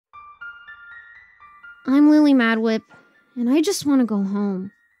I'm Lily Madwhip, and I just want to go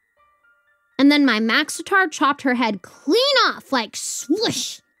home. And then my Maxitar chopped her head clean off, like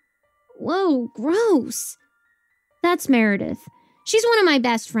swoosh. Whoa, gross. That's Meredith. She's one of my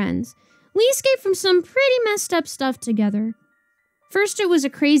best friends. We escaped from some pretty messed up stuff together. First, it was a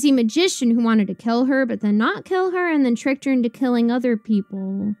crazy magician who wanted to kill her, but then not kill her, and then tricked her into killing other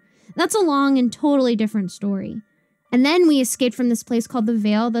people. That's a long and totally different story. And then we escaped from this place called the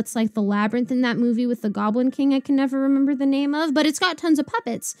Vale that's like the labyrinth in that movie with the Goblin King I can never remember the name of, but it's got tons of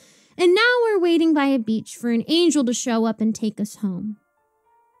puppets. And now we're waiting by a beach for an angel to show up and take us home.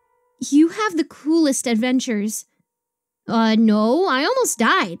 You have the coolest adventures. No, I almost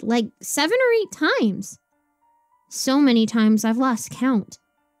died, like 7 or 8 times. So many times I've lost count.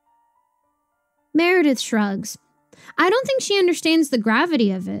 Meredith shrugs. I don't think she understands the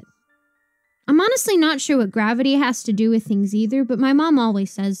gravity of it. I'm honestly not sure what gravity has to do with things either, but my mom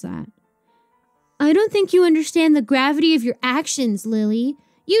always says that. I don't think you understand the gravity of your actions, Lily.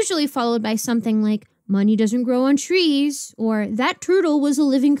 Usually followed by something like, money doesn't grow on trees, or that turtle was a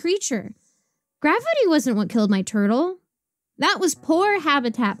living creature. Gravity wasn't what killed my turtle. That was poor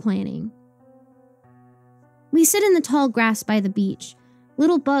habitat planning. We sit in the tall grass by the beach.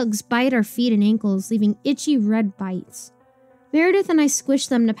 Little bugs bite our feet and ankles, leaving itchy red bites. Meredith and I squish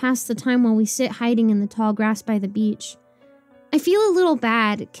them to pass the time while we sit hiding in the tall grass by the beach. I feel a little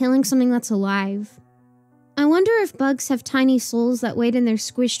bad, killing something that's alive. I wonder if bugs have tiny souls that wait in their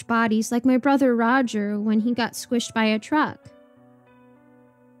squished bodies like my brother Roger when he got squished by a truck.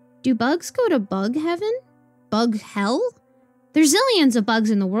 Do bugs go to bug heaven? Bug hell? There's zillions of bugs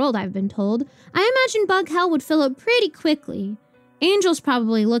in the world, I've been told. I imagine bug hell would fill up pretty quickly. Angels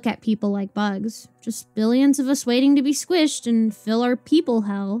probably look at people like bugs. Just billions of us waiting to be squished and fill our people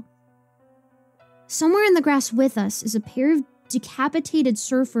hell. Somewhere in the grass with us is a pair of decapitated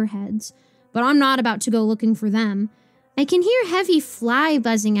surfer heads, but I'm not about to go looking for them. I can hear heavy fly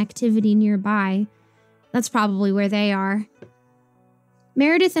buzzing activity nearby. That's probably where they are.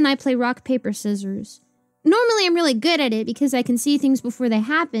 Meredith and I play rock, paper, scissors. Normally I'm really good at it because I can see things before they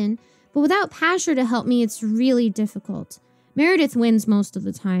happen, but without Pasher to help me, it's really difficult. Meredith wins most of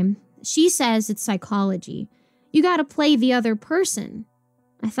the time. She says it's psychology. You gotta play the other person.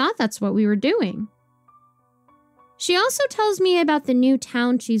 I thought that's what we were doing. She also tells me about the new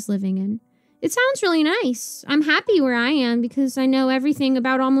town she's living in. It sounds really nice. I'm happy where I am because I know everything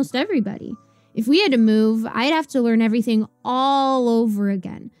about almost everybody. If we had to move, I'd have to learn everything all over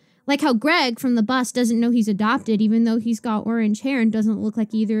again. Like how Greg from the bus doesn't know he's adopted even though he's got orange hair and doesn't look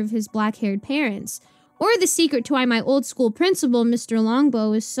like either of his black-haired parents. Or the secret to why my old school principal, Mr.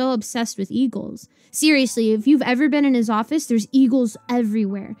 Longbow, is so obsessed with eagles. Seriously, if you've ever been in his office, there's eagles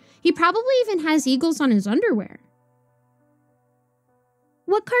everywhere. He probably even has eagles on his underwear.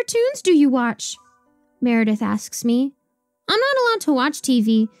 What cartoons do you watch? Meredith asks me. I'm not allowed to watch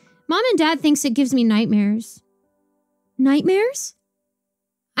TV. Mom and Dad thinks it gives me nightmares. Nightmares?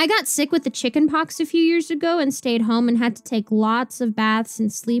 I got sick with the chicken pox a few years ago and stayed home and had to take lots of baths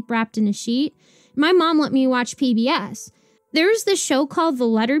and sleep wrapped in a sheet. My mom let me watch PBS. There was this show called The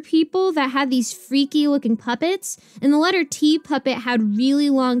Letter People that had these freaky-looking puppets, and the letter T puppet had really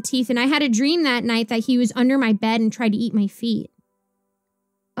long teeth, and I had a dream that night that he was under my bed and tried to eat my feet.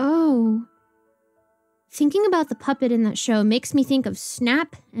 Oh. Thinking about the puppet in that show makes me think of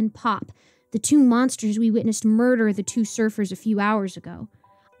Snap and Pop, the two monsters we witnessed murder the two surfers a few hours ago.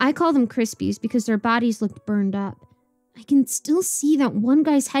 I call them Crispies because their bodies looked burned up. I can still see that one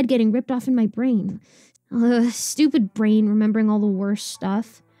guy's head getting ripped off in my brain. Stupid brain remembering all the worst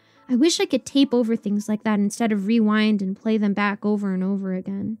stuff. I wish I could tape over things like that instead of rewind and play them back over and over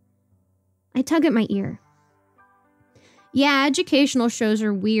again. I tug at my ear. Yeah, educational shows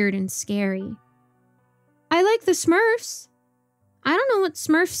are weird and scary. I like the Smurfs. I don't know what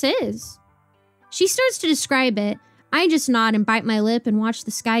Smurfs is. She starts to describe it. I just nod and bite my lip and watch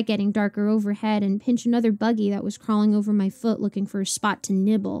the sky getting darker overhead and pinch another buggy that was crawling over my foot looking for a spot to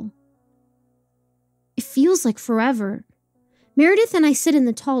nibble. It feels like forever. Meredith and I sit in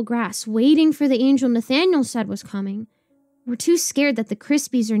the tall grass, waiting for the angel Nathaniel said was coming. We're too scared that the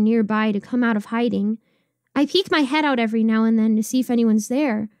Crispies are nearby to come out of hiding. I peek my head out every now and then to see if anyone's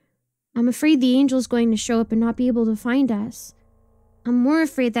there. I'm afraid the angel's going to show up and not be able to find us. I'm more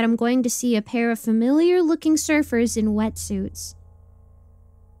afraid that I'm going to see a pair of familiar-looking surfers in wetsuits.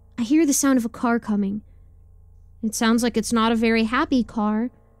 I hear the sound of a car coming. It sounds like it's not a very happy car.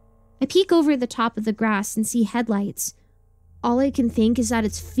 I peek over the top of the grass and see headlights. All I can think is that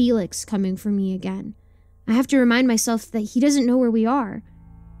it's Felix coming for me again. I have to remind myself that he doesn't know where we are.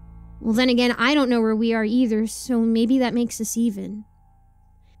 Well, then again, I don't know where we are either, so maybe that makes us even.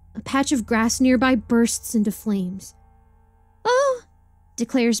 A patch of grass nearby bursts into flames. "Oh,"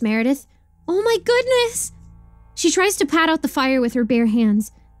 declares Meredith. "Oh my goodness!" She tries to pat out the fire with her bare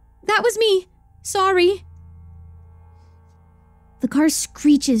hands. "That was me. Sorry." The car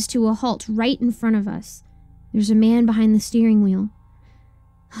screeches to a halt right in front of us. There's a man behind the steering wheel.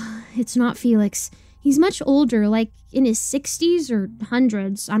 It's not Felix. He's much older, like in his 60s or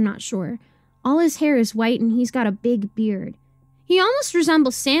hundreds, I'm not sure. All his hair is white and he's got a big beard. He almost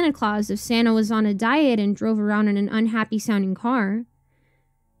resembles Santa Claus if Santa was on a diet and drove around in an unhappy-sounding car.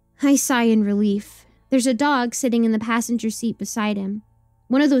 I sigh in relief. There's a dog sitting in the passenger seat beside him.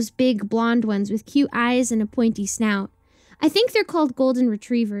 One of those big blonde ones with cute eyes and a pointy snout. I think they're called golden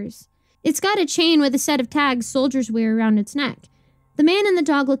retrievers. It's got a chain with a set of tags soldiers wear around its neck. The man and the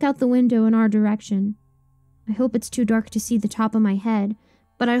dog look out the window in our direction. I hope it's too dark to see the top of my head,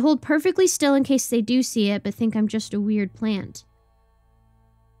 but I hold perfectly still in case they do see it but think I'm just a weird plant.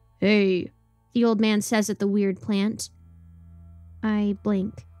 "Hey," the old man says at the weird plant. I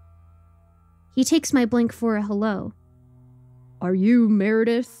blink. He takes my blink for a hello. "Are you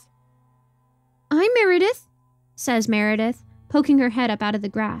Meredith?" "I'm Meredith," says Meredith, poking her head up out of the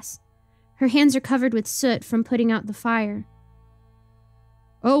grass. Her hands are covered with soot from putting out the fire.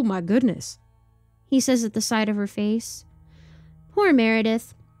 "Oh my goodness," he says at the side of her face. Poor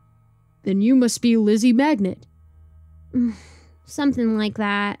Meredith. "Then you must be Lizzie Magnet." "Something like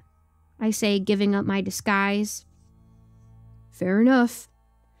that," I say, giving up my disguise. "Fair enough."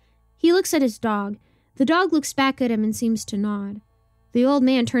 He looks at his dog. The dog looks back at him and seems to nod. The old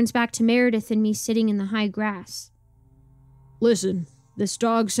man turns back to Meredith and me sitting in the high grass. "Listen, this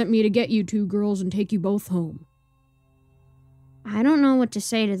dog sent me to get you two girls and take you both home." I don't know what to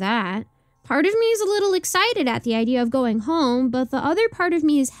say to that. Part of me is a little excited at the idea of going home, but the other part of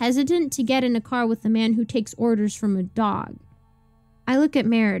me is hesitant to get in a car with the man who takes orders from a dog. I look at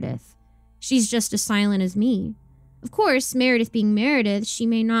Meredith. She's just as silent as me. Of course, Meredith being Meredith, she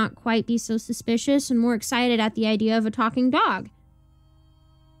may not quite be so suspicious and more excited at the idea of a talking dog.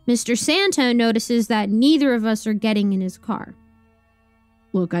 Mr. Santa notices that neither of us are getting in his car.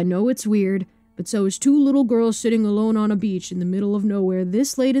 "Look, I know it's weird, but so is two little girls sitting alone on a beach in the middle of nowhere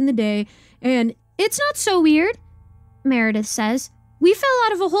this late in the day, and—" "It's not so weird," Meredith says. "We fell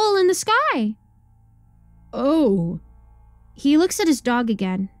out of a hole in the sky." "Oh." He looks at his dog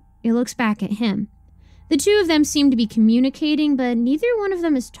again. It looks back at him. The two of them seem to be communicating, but neither one of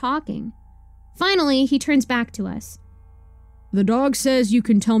them is talking. Finally, he turns back to us. "The dog says you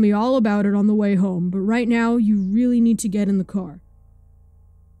can tell me all about it on the way home, but right now you really need to get in the car."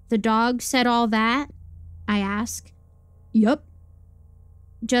 "The dog said all that?" I ask. "Yup."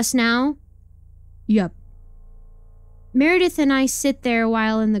 "Just now?" "Yup." Meredith and I sit there a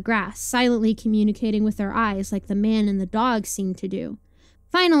while in the grass, silently communicating with our eyes like the man and the dog seem to do.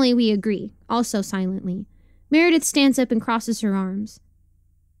 Finally, we agree, also silently. Meredith stands up and crosses her arms.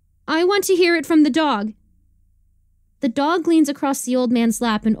 "I want to hear it from the dog." The dog leans across the old man's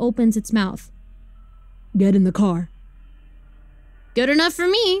lap and opens its mouth. "Get in the car." "Good enough for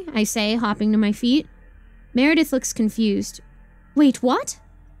me," I say, hopping to my feet. Meredith looks confused. "Wait, what?"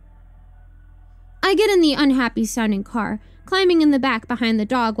 I get in the unhappy-sounding car, climbing in the back behind the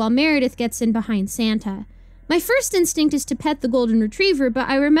dog while Meredith gets in behind Santa. My first instinct is to pet the golden retriever, but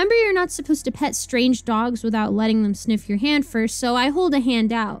I remember you're not supposed to pet strange dogs without letting them sniff your hand first, so I hold a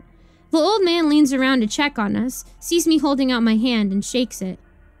hand out. The old man leans around to check on us, sees me holding out my hand, and shakes it.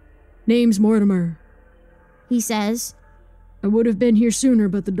 "Name's Mortimer," he says. "I would have been here sooner,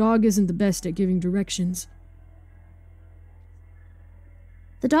 but the dog isn't the best at giving directions."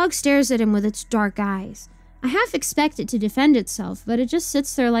 The dog stares at him with its dark eyes. I half expect it to defend itself, but it just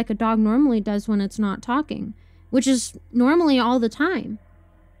sits there like a dog normally does when it's not talking, which is normally all the time.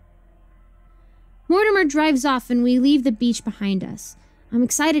 Mortimer drives off and we leave the beach behind us. I'm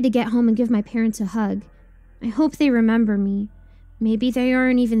excited to get home and give my parents a hug. I hope they remember me. Maybe they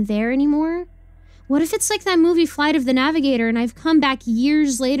aren't even there anymore? What if it's like that movie Flight of the Navigator and I've come back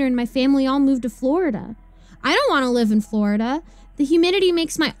years later and my family all moved to Florida? I don't want to live in Florida. The humidity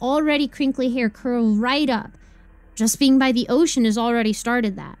makes my already crinkly hair curl right up. Just being by the ocean has already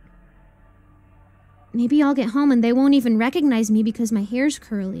started that. Maybe I'll get home and they won't even recognize me because my hair's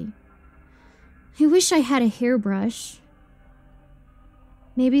curly. I wish I had a hairbrush.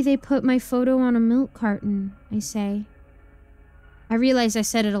 Maybe they put my photo on a milk carton, I say. I realize I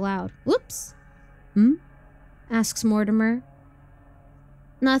said it aloud. Whoops. Asks Mortimer.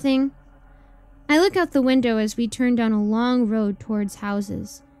 Nothing. I look out the window as we turn down a long road towards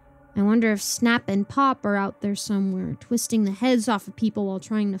houses. I wonder if Snap and Pop are out there somewhere, twisting the heads off of people while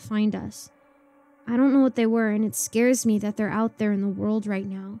trying to find us. I don't know what they were, and it scares me that they're out there in the world right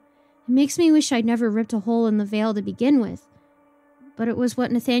now. It makes me wish I'd never ripped a hole in the veil to begin with. But it was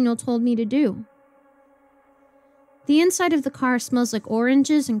what Nathaniel told me to do. The inside of the car smells like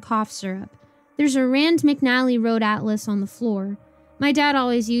oranges and cough syrup. There's a Rand McNally Road Atlas on the floor. My dad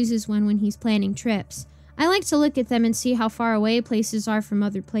always uses one when he's planning trips. I like to look at them and see how far away places are from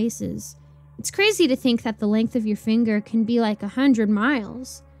other places. It's crazy to think that the length of your finger can be like 100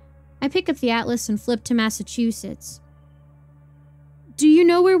 miles. I pick up the atlas and flip to Massachusetts. Do you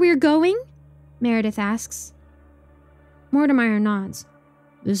know where we're going? Meredith asks. Mortimer nods.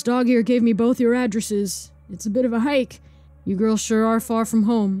 This dog here gave me both your addresses. It's a bit of a hike. You girls sure are far from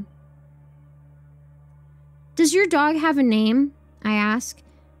home. Does your dog have a name? I ask.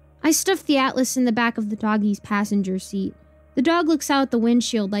 I stuff the atlas in the back of the doggie's passenger seat. The dog looks out the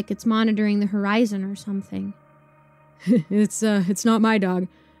windshield like it's monitoring the horizon or something. It's not my dog.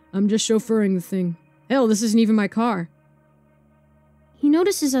 I'm just chauffeuring the thing. Hell, this isn't even my car. He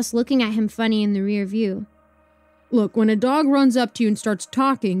notices us looking at him funny in the rear view. Look, when a dog runs up to you and starts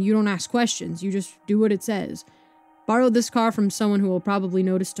talking, you don't ask questions. You just do what it says. Borrowed this car from someone who will probably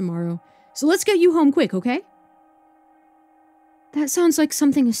notice tomorrow. So let's get you home quick, okay? That sounds like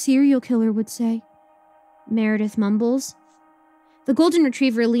something a serial killer would say. Meredith mumbles. The golden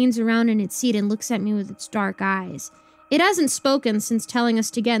retriever leans around in its seat and looks at me with its dark eyes. It hasn't spoken since telling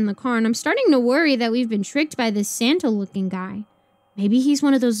us to get in the car, and I'm starting to worry that we've been tricked by this Santa-looking guy. Maybe he's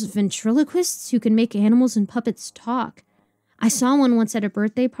one of those ventriloquists who can make animals and puppets talk. I saw one once at a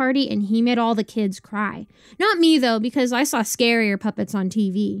birthday party, and he made all the kids cry. Not me, though, because I saw scarier puppets on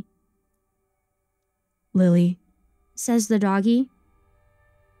TV. Lily, says the doggie.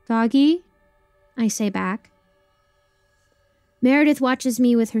 Doggie? I say back. Meredith watches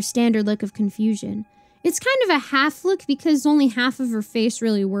me with her standard look of confusion. It's kind of a half look because only half of her face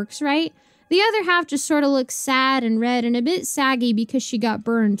really works right. The other half just sort of looks sad and red and a bit saggy because she got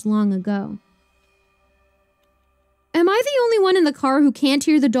burned long ago. Am I the only one in the car who can't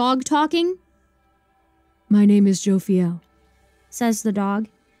hear the dog talking? My name is Jophiel, says the dog.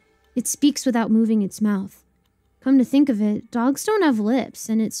 It speaks without moving its mouth. Come to think of it, dogs don't have lips,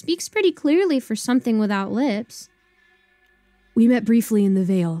 and it speaks pretty clearly for something without lips. We met briefly in the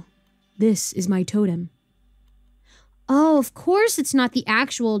Vale. This is my totem. Oh, of course it's not the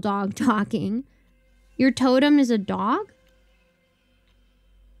actual dog talking. Your totem is a dog?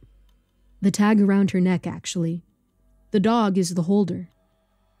 The tag around her neck, actually. The dog is the holder.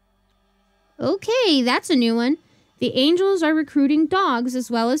 Okay, that's a new one. The angels are recruiting dogs as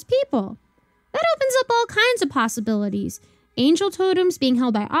well as people. That opens up all kinds of possibilities. Angel totems being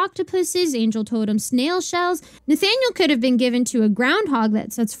held by octopuses, angel totem snail shells. Nathaniel could have been given to a groundhog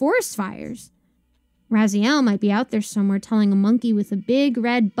that sets forest fires. Raziel might be out there somewhere telling a monkey with a big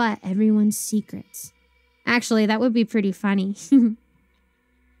red butt everyone's secrets. Actually, that would be pretty funny.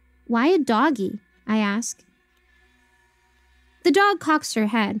 Why a doggy? I ask. The dog cocks her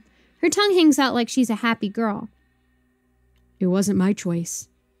head. Her tongue hangs out like she's a happy girl. It wasn't my choice,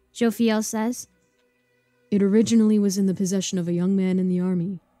 Jophiel says. It originally was in the possession of a young man in the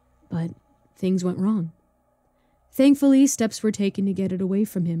army, but things went wrong. Thankfully, steps were taken to get it away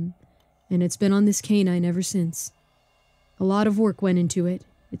from him, and it's been on this canine ever since. A lot of work went into it.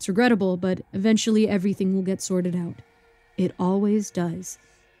 It's regrettable, but eventually everything will get sorted out. It always does.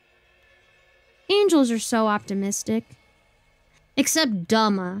 Angels are so optimistic. Except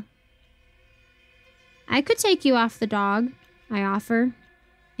Dumma. I could take you off the dog, I offer,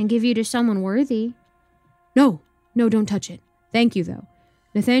 and give you to someone worthy. No, don't touch it. Thank you, though.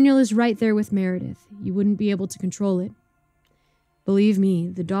 Nathaniel is right there with Meredith. You wouldn't be able to control it. Believe me,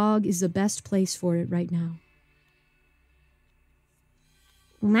 the dog is the best place for it right now.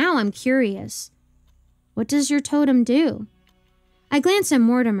 Well, now I'm curious. What does your totem do? I glance at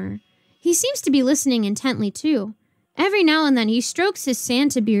Mortimer. He seems to be listening intently, too. Every now and then he strokes his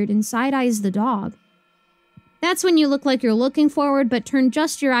Santa beard and side-eyes the dog. That's when you look like you're looking forward, but turn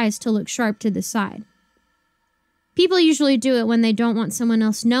just your eyes to look sharp to the side. People usually do it when they don't want someone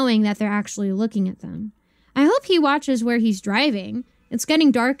else knowing that they're actually looking at them. I hope he watches where he's driving. It's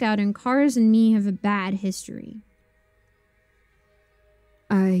getting dark out and cars and me have a bad history.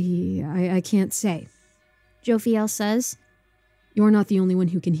 I can't say, Jophiel says. You're not the only one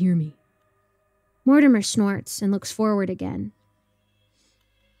who can hear me. Mortimer snorts and looks forward again.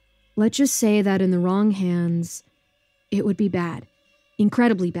 Let's just say that in the wrong hands, it would be bad.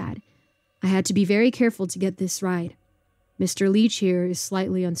 Incredibly bad. I had to be very careful to get this right. Mr. Leach here is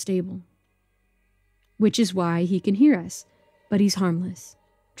slightly unstable. Which is why he can hear us, but he's harmless.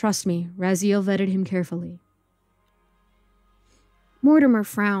 Trust me, Raziel vetted him carefully. Mortimer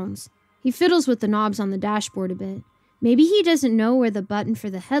frowns. He fiddles with the knobs on the dashboard a bit. Maybe he doesn't know where the button for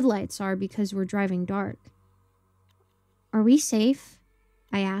the headlights are because we're driving dark. Are we safe?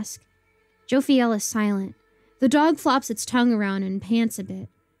 I ask. Jophiel is silent. The dog flops its tongue around and pants a bit.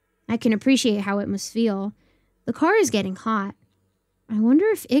 I can appreciate how it must feel. The car is getting hot. I wonder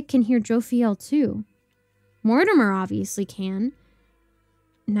if it can hear Jophiel too. Mortimer obviously can.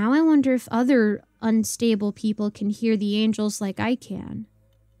 Now I wonder if other unstable people can hear the angels like I can.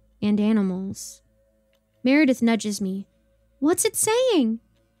 And animals. Meredith nudges me. What's it saying?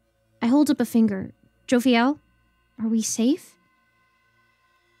 I hold up a finger. Jophiel, are we safe?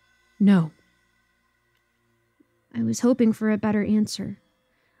 No. I was hoping for a better answer.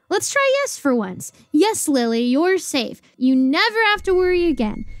 Let's try yes for once. Yes, Lily, you're safe. You never have to worry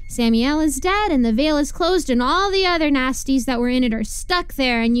again. Samuel is dead and the veil is closed and all the other nasties that were in it are stuck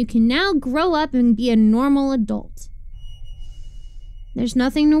there and you can now grow up and be a normal adult. There's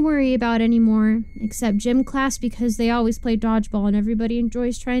nothing to worry about anymore, except gym class because they always play dodgeball and everybody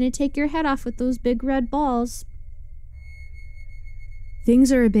enjoys trying to take your head off with those big red balls.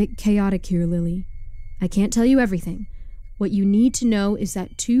 Things are a bit chaotic here, Lily. I can't tell you everything. What you need to know is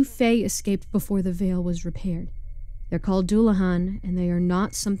that 2 Fae escaped before the veil was repaired. They're called Dullahan, and they are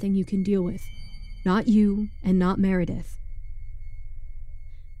not something you can deal with. Not you, and not Meredith.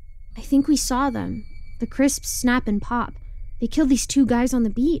 I think we saw them. The crisps snap and pop. They killed these 2 guys on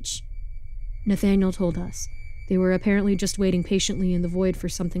the beach. Nathaniel told us. They were apparently just waiting patiently in the void for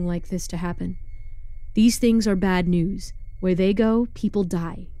something like this to happen. These things are bad news. Where they go, people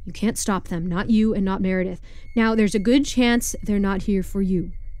die. You can't stop them, not you and not Meredith. Now, there's a good chance they're not here for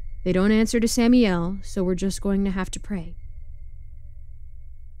you. They don't answer to Samuel, so we're just going to have to pray.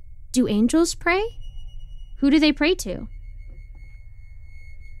 Do angels pray? Who do they pray to?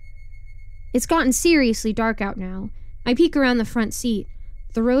 It's gotten seriously dark out now. I peek around the front seat.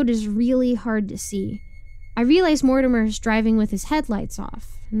 The road is really hard to see. I realize Mortimer is driving with his headlights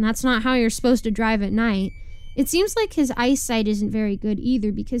off, and that's not how you're supposed to drive at night. It seems like his eyesight isn't very good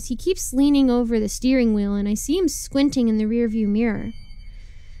either because he keeps leaning over the steering wheel and I see him squinting in the rearview mirror.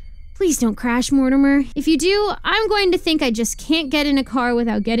 Please don't crash, Mortimer. If you do, I'm going to think I just can't get in a car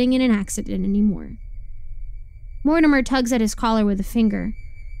without getting in an accident anymore. Mortimer tugs at his collar with a finger.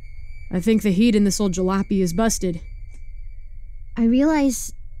 I think the heat in this old jalopy is busted. I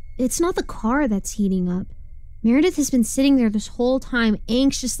realize it's not the car that's heating up. Meredith has been sitting there this whole time,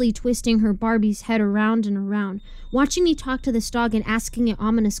 anxiously twisting her Barbie's head around and around, watching me talk to this dog and asking it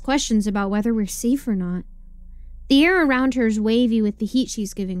ominous questions about whether we're safe or not. The air around her is wavy with the heat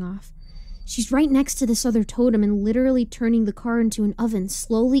she's giving off. She's right next to this other totem and literally turning the car into an oven,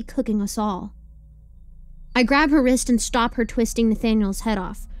 slowly cooking us all. I grab her wrist and stop her twisting Nathaniel's head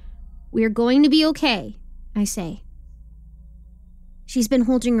off. We're going to be okay, I say. She's been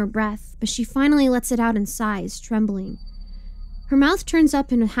holding her breath, but she finally lets it out and sighs, trembling. Her mouth turns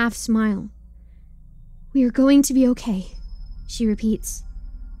up in a half smile. We are going to be okay, she repeats.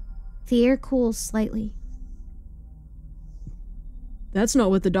 The air cools slightly. That's not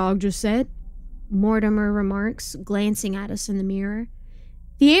what the dog just said, Mortimer remarks, glancing at us in the mirror.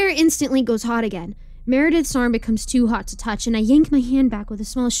 The air instantly goes hot again. Meredith's arm becomes too hot to touch, and I yank my hand back with a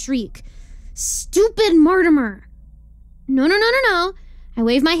small shriek. Stupid Mortimer! No. I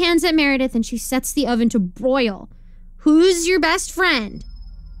wave my hands at Meredith and she sets the oven to broil. Who's your best friend?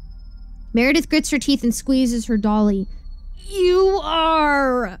 Meredith grits her teeth and squeezes her dolly. You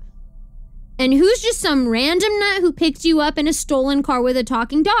are. And who's just some random nut who picked you up in a stolen car with a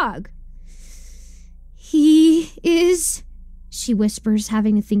talking dog? He is, she whispers,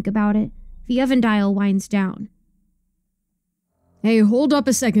 having to think about it. The oven dial winds down. Hey, hold up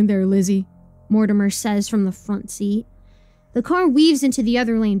a second there, Lizzie, Mortimer says from the front seat. The car weaves into the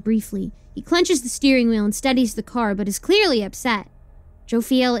other lane briefly. He clenches the steering wheel and steadies the car, but is clearly upset.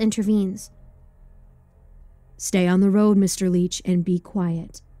 Jophiel intervenes. Stay on the road, Mr. Leach, and be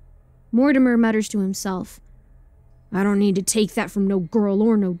quiet. Mortimer mutters to himself. I don't need to take that from no girl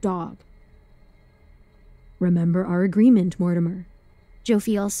or no dog. Remember our agreement, Mortimer,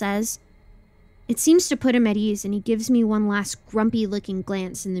 Jophiel says. It seems to put him at ease, and he gives me one last grumpy-looking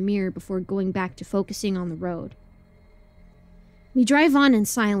glance in the mirror before going back to focusing on the road. We drive on in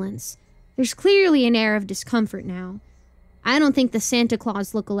silence. There's clearly an air of discomfort now. I don't think the Santa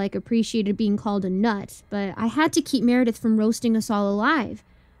Claus look-alike appreciated being called a nut, but I had to keep Meredith from roasting us all alive.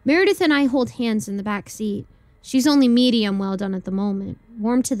 Meredith and I hold hands in the back seat. She's only medium well done at the moment,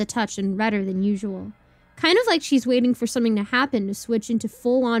 warm to the touch and redder than usual. Kind of like she's waiting for something to happen to switch into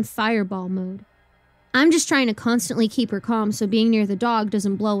full-on fireball mode. I'm just trying to constantly keep her calm so being near the dog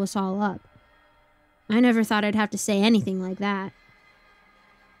doesn't blow us all up. I never thought I'd have to say anything like that.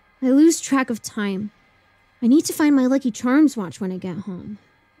 I lose track of time. I need to find my Lucky Charms watch when I get home.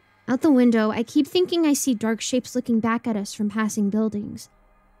 Out the window, I keep thinking I see dark shapes looking back at us from passing buildings.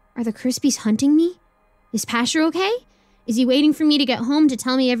 Are the Crispies hunting me? Is Pasher okay? Is he waiting for me to get home to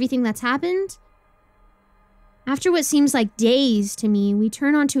tell me everything that's happened? After what seems like days to me, we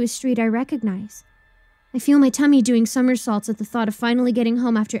turn onto a street I recognize. I feel my tummy doing somersaults at the thought of finally getting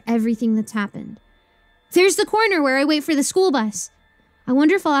home after everything that's happened. There's the corner where I wait for the school bus. I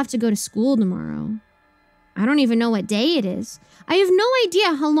wonder if I'll have to go to school tomorrow. I don't even know what day it is. I have no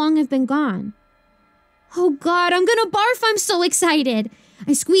idea how long I've been gone. Oh God, I'm gonna barf, I'm so excited.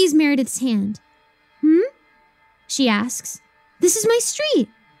 I squeeze Meredith's hand. She asks. This is my street,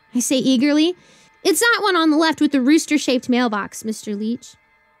 I say eagerly. It's that one on the left with the rooster-shaped mailbox, Mr. Leach.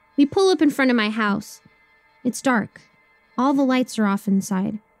 We pull up in front of my house. It's dark. All the lights are off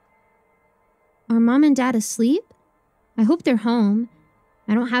inside. Are Mom and Dad asleep? I hope they're home.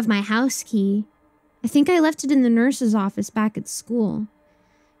 I don't have my house key. I think I left it in the nurse's office back at school.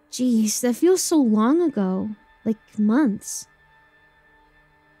 Geez, that feels so long ago. Like months.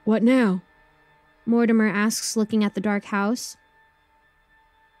 What now? Mortimer asks, looking at the dark house.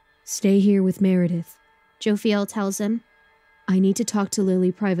 Stay here with Meredith, Jophiel tells him. I need to talk to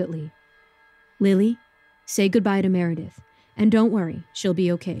Lily privately. Lily, say goodbye to Meredith. And don't worry, she'll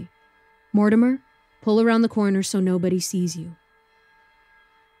be okay. Mortimer, pull around the corner so nobody sees you.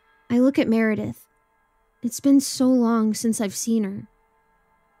 I look at Meredith. It's been so long since I've seen her.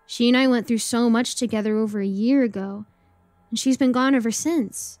 She and I went through so much together over a year ago, and she's been gone ever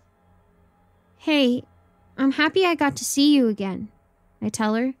since. Hey, I'm happy I got to see you again, I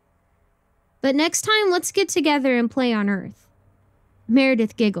tell her. But next time, let's get together and play on Earth.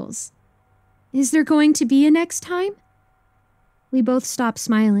 Meredith giggles. Is there going to be a next time? We both stop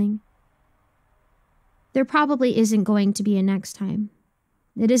smiling. There probably isn't going to be a next time.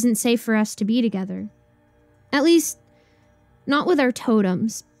 It isn't safe for us to be together. At least, not with our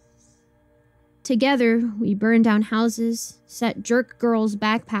totems. Together, we burn down houses, set jerk girls'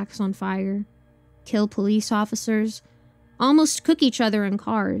 backpacks on fire, kill police officers, almost cook each other in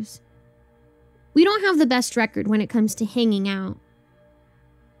cars. We don't have the best record when it comes to hanging out.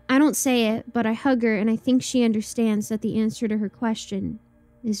 I don't say it, but I hug her and I think she understands that the answer to her question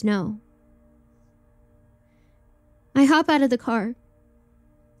is no. I hop out of the car.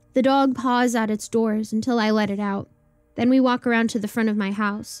 The dog paws at its doors until I let it out. Then we walk around to the front of my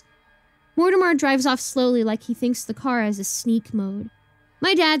house. Mortimer drives off slowly like he thinks the car has a sneak mode.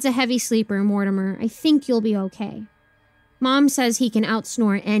 My dad's a heavy sleeper, Mortimer. I think you'll be okay. Mom says he can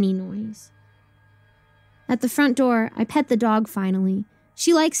outsnore any noise. At the front door, I pet the dog finally.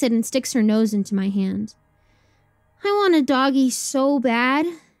 She likes it and sticks her nose into my hand. I want a doggy so bad.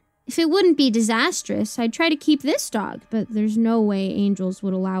 If it wouldn't be disastrous, I'd try to keep this dog, but there's no way angels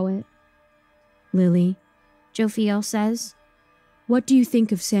would allow it. Lily, Jophiel says. What do you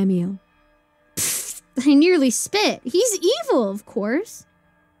think of Samuel? Pfft, I nearly spit. He's evil, of course.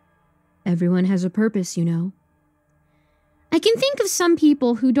 Everyone has a purpose, you know. I can think of some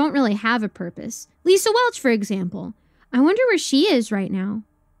people who don't really have a purpose. Lisa Welch, for example. I wonder where she is right now.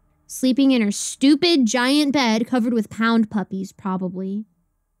 Sleeping in her stupid, giant bed covered with pound puppies, probably.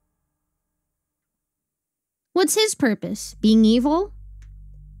 What's his purpose? Being evil?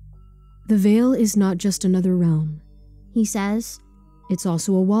 The veil is not just another realm, he says. It's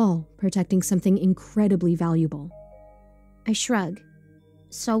also a wall, protecting something incredibly valuable. I shrug.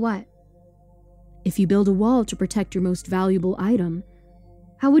 So what? If you build a wall to protect your most valuable item,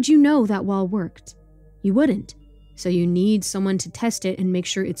 how would you know that wall worked? You wouldn't. So you need someone to test it and make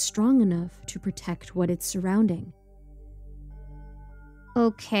sure it's strong enough to protect what it's surrounding.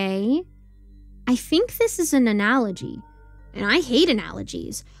 Okay. I think this is an analogy. And I hate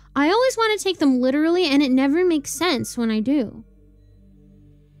analogies. I always want to take them literally, and it never makes sense when I do.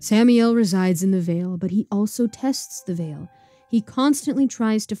 Samuel resides in the veil, but he also tests the veil. He constantly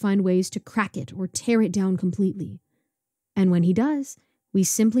tries to find ways to crack it or tear it down completely. And when he does, we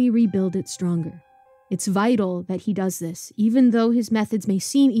simply rebuild it stronger. It's vital that he does this, even though his methods may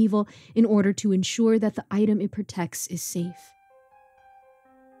seem evil, in order to ensure that the item it protects is safe.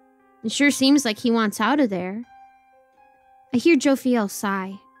 It sure seems like he wants out of there. I hear Jophiel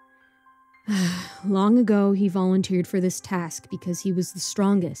sigh. Long ago, he volunteered for this task because he was the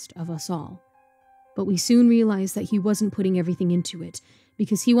strongest of us all. But we soon realized that he wasn't putting everything into it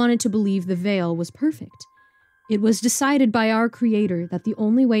because he wanted to believe the veil was perfect. It was decided by our creator that the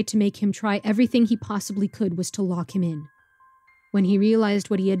only way to make him try everything he possibly could was to lock him in. When he realized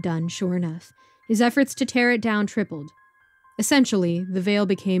what he had done, sure enough, his efforts to tear it down tripled. Essentially, the veil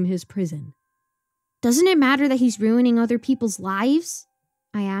became his prison. Doesn't it matter that he's ruining other people's lives?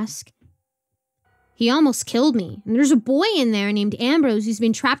 I ask. He almost killed me, and there's a boy in there named Ambrose who's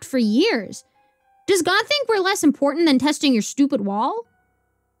been trapped for years. Does God think we're less important than testing your stupid wall?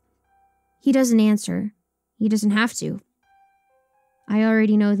 He doesn't answer. He doesn't have to. I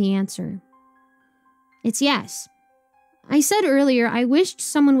already know the answer. It's yes. I said earlier I wished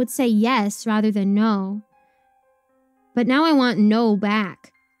someone would say yes rather than no. But now I want no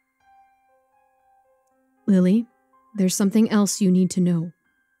back. Lily, there's something else you need to know.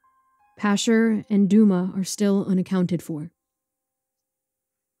 Pasher and Duma are still unaccounted for.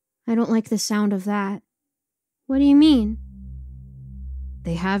 I don't like the sound of that. What do you mean?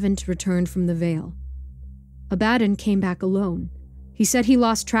 They haven't returned from the Vale. Abaddon came back alone. He said he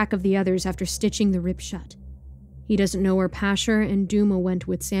lost track of the others after stitching the rip shut. He doesn't know where Pasher and Duma went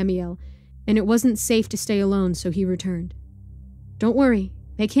with Samuel, and it wasn't safe to stay alone, so he returned. Don't worry,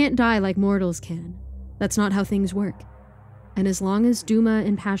 they can't die like mortals can. That's not how things work. And as long as Duma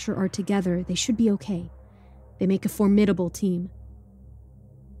and Pasher are together, they should be okay. They make a formidable team.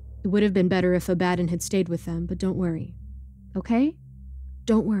 It would have been better if Abaddon had stayed with them, but don't worry. Okay?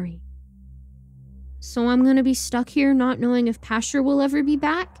 Don't worry. So I'm gonna be stuck here not knowing if Pasher will ever be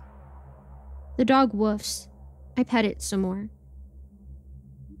back? The dog woofs. I pet it some more.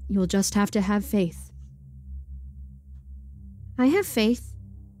 You'll just have to have faith. I have faith.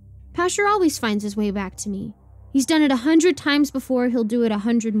 Pasher always finds his way back to me. He's done it 100 times before, he'll do it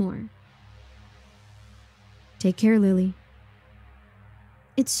 100 more. Take care, Lily.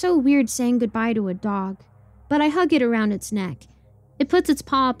 It's so weird saying goodbye to a dog, but I hug it around its neck. It puts its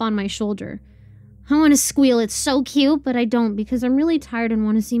paw up on my shoulder. I want to squeal, it's so cute, but I don't because I'm really tired and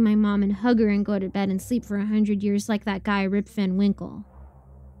want to see my mom and hug her and go to bed and sleep for 100 years like that guy Rip Van Winkle.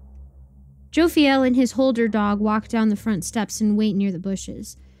 Jophiel and his holder dog walk down the front steps and wait near the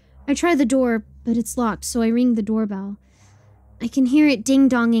bushes. I try the door, but it's locked, so I ring the doorbell. I can hear it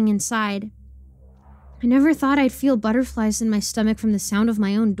ding-donging inside. I never thought I'd feel butterflies in my stomach from the sound of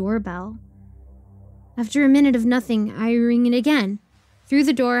my own doorbell. After a minute of nothing, I ring it again. Through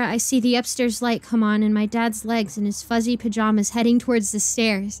the door, I see the upstairs light come on and my dad's legs in his fuzzy pajamas heading towards the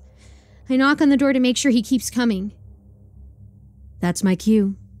stairs. I knock on the door to make sure he keeps coming. That's my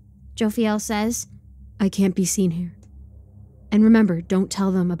cue, Jophiel says. I can't be seen here. And remember, don't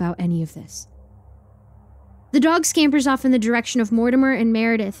tell them about any of this. The dog scampers off in the direction of Mortimer and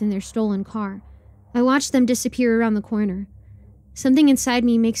Meredith in their stolen car. I watch them disappear around the corner. Something inside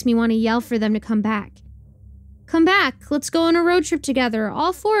me makes me want to yell for them to come back. Come back, let's go on a road trip together,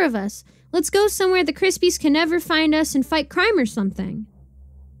 all 4 of us. Let's go somewhere the Crispies can never find us and fight crime or something.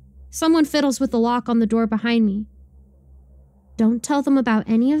 Someone fiddles with the lock on the door behind me. Don't tell them about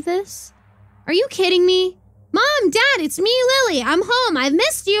any of this? Are you kidding me? Mom, Dad, it's me, Lily. I'm home. I've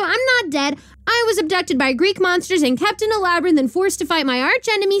missed you. I'm not dead. I was abducted by Greek monsters and kept in a labyrinth and forced to fight my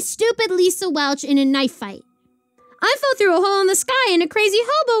archenemy, stupid Lisa Welch, in a knife fight. I fell through a hole in the sky and a crazy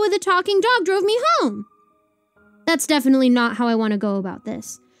hobo with a talking dog drove me home. That's definitely not how I want to go about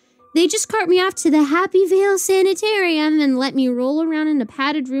this. They just cart me off to the Happy Vale Sanitarium and let me roll around in a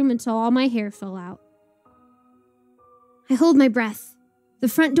padded room until all my hair fell out. I hold my breath. The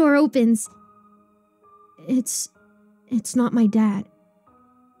front door opens. It's not my dad.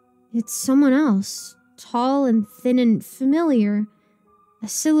 It's someone else, tall and thin and familiar, a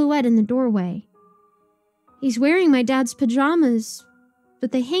silhouette in the doorway. He's wearing my dad's pajamas,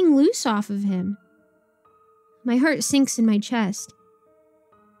 but they hang loose off of him. My heart sinks in my chest.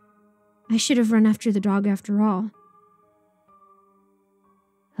 I should have run after the dog after all.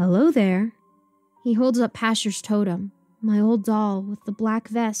 Hello there. He holds up Pasher's totem, my old doll with the black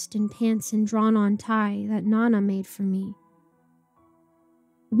vest and pants and drawn-on tie that Nana made for me.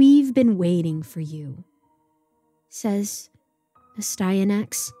 We've been waiting for you, says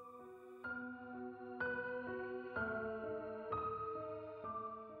Astyanax.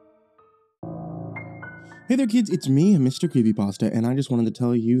 Hey there kids, it's me, MrCreepyPasta, and I just wanted to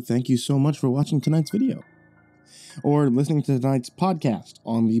tell you thank you so much for watching tonight's video. Or listening to tonight's podcast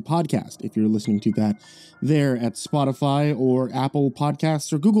on the podcast, if you're listening to that there at Spotify or Apple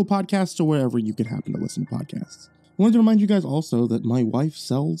Podcasts or Google Podcasts or wherever you can happen to listen to podcasts. I wanted to remind you guys also that my wife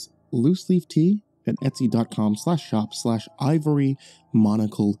sells loose leaf tea at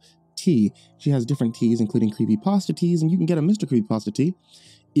etsy.com/shop/ivorymonocle-tea. She has different teas, including Creepypasta teas, and you can get a MrCreepyPasta tea.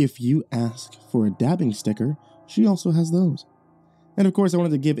 If you ask for a dabbing sticker, she also has those. And of course, I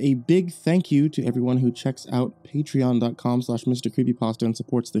wanted to give a big thank you to everyone who checks out patreon.com/MrCreepyPasta and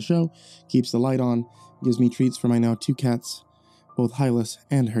supports the show, keeps the light on, gives me treats for my now 2 cats, both Hylas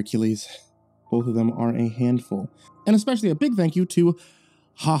and Hercules. Both of them are a handful. And especially a big thank you to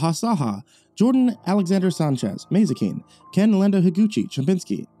Saha, Jordan Alexander Sanchez, Mazikeen, Ken Lando Higuchi,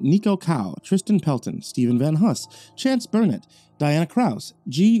 Chompski, Nico kaeo, Tristain Pelton, Stephen VanHuss, Chance Burnett, Diana Kraus,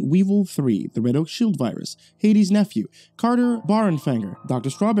 G. Weevil 3, TheRedOakShieldVirus, Hades' Nephew, Carter Barenfanger,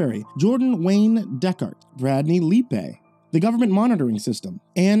 Dr. Strawberry, Jordan Wayne Deckard, Bradney Leipe, The Government Monitoring System,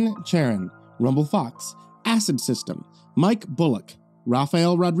 Ann Charron, rumblefox, AcidSystem, Mike Bullock,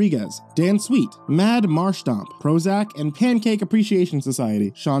 Rafael Rodriguez, Dan Sweet, Mad Marstomp, Prozac and Pancake Appreciation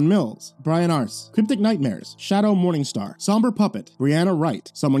Society, Sean Mills, Brian Arce, Cryptic Nightmares, Shadow Morningstar, Somber Puppet, Brianna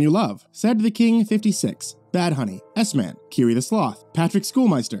Wright, Someone You Love, Said the King 56, Bad Honey, S-Man, Kiri the Sloth, Patrick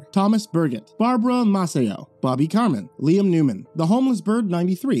Schoolmeister, Thomas Burgett, Barbara Maceo, Bobby Carmen, Liam Newman, The Homeless Bird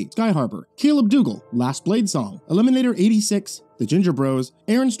 93, Sky Harbor, Caleb Dougal, Last Blade Song, Eliminator 86, The Ginger Bros,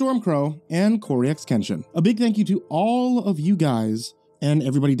 Aaron Stormcrow, and Corey X Kenshin. A big thank you to all of you guys and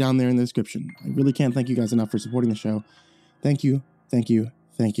everybody down there in the description. I really can't thank you guys enough for supporting the show. Thank you, thank you,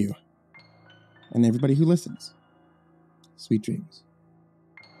 thank you. And everybody who listens, sweet dreams.